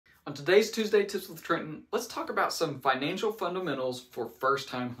On today's Tuesday Tips with Trenton, let's talk about some financial fundamentals for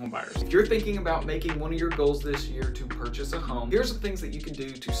first-time homebuyers. If you're thinking about making one of your goals this year to purchase a home, here's the things that you can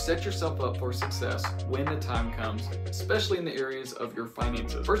do to set yourself up for success when the time comes, especially in the areas of your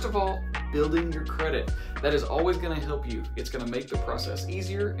finances. First of all, building your credit. That is always going to help you. It's going to make the process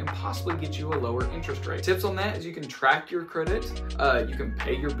easier and possibly get you a lower interest rate. Tips on that is you can track your credit, you can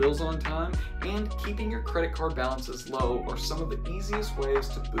pay your bills on time, and keeping your credit card balances low are some of the easiest ways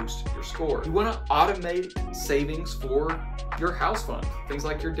to boost your score. You want to automate savings for your house fund, things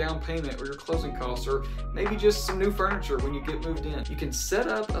like your down payment or your closing costs, or maybe just some new furniture when you get moved in. You can set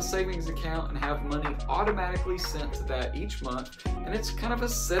up a savings account and have money automatically sent to that each month, and it's kind of a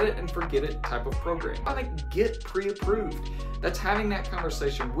set it and forget it type of program. How to get pre-approved. That's having that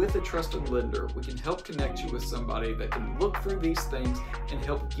conversation with a trusted lender. We can help connect you with somebody that can look through these things and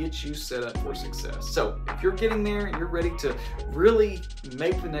help get you set up for success. So if you're getting there and you're ready to really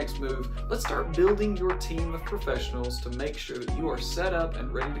make the next move, let's start building your team of professionals to make sure that you are set up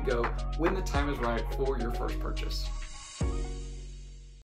and ready to go when the time is right for your first purchase.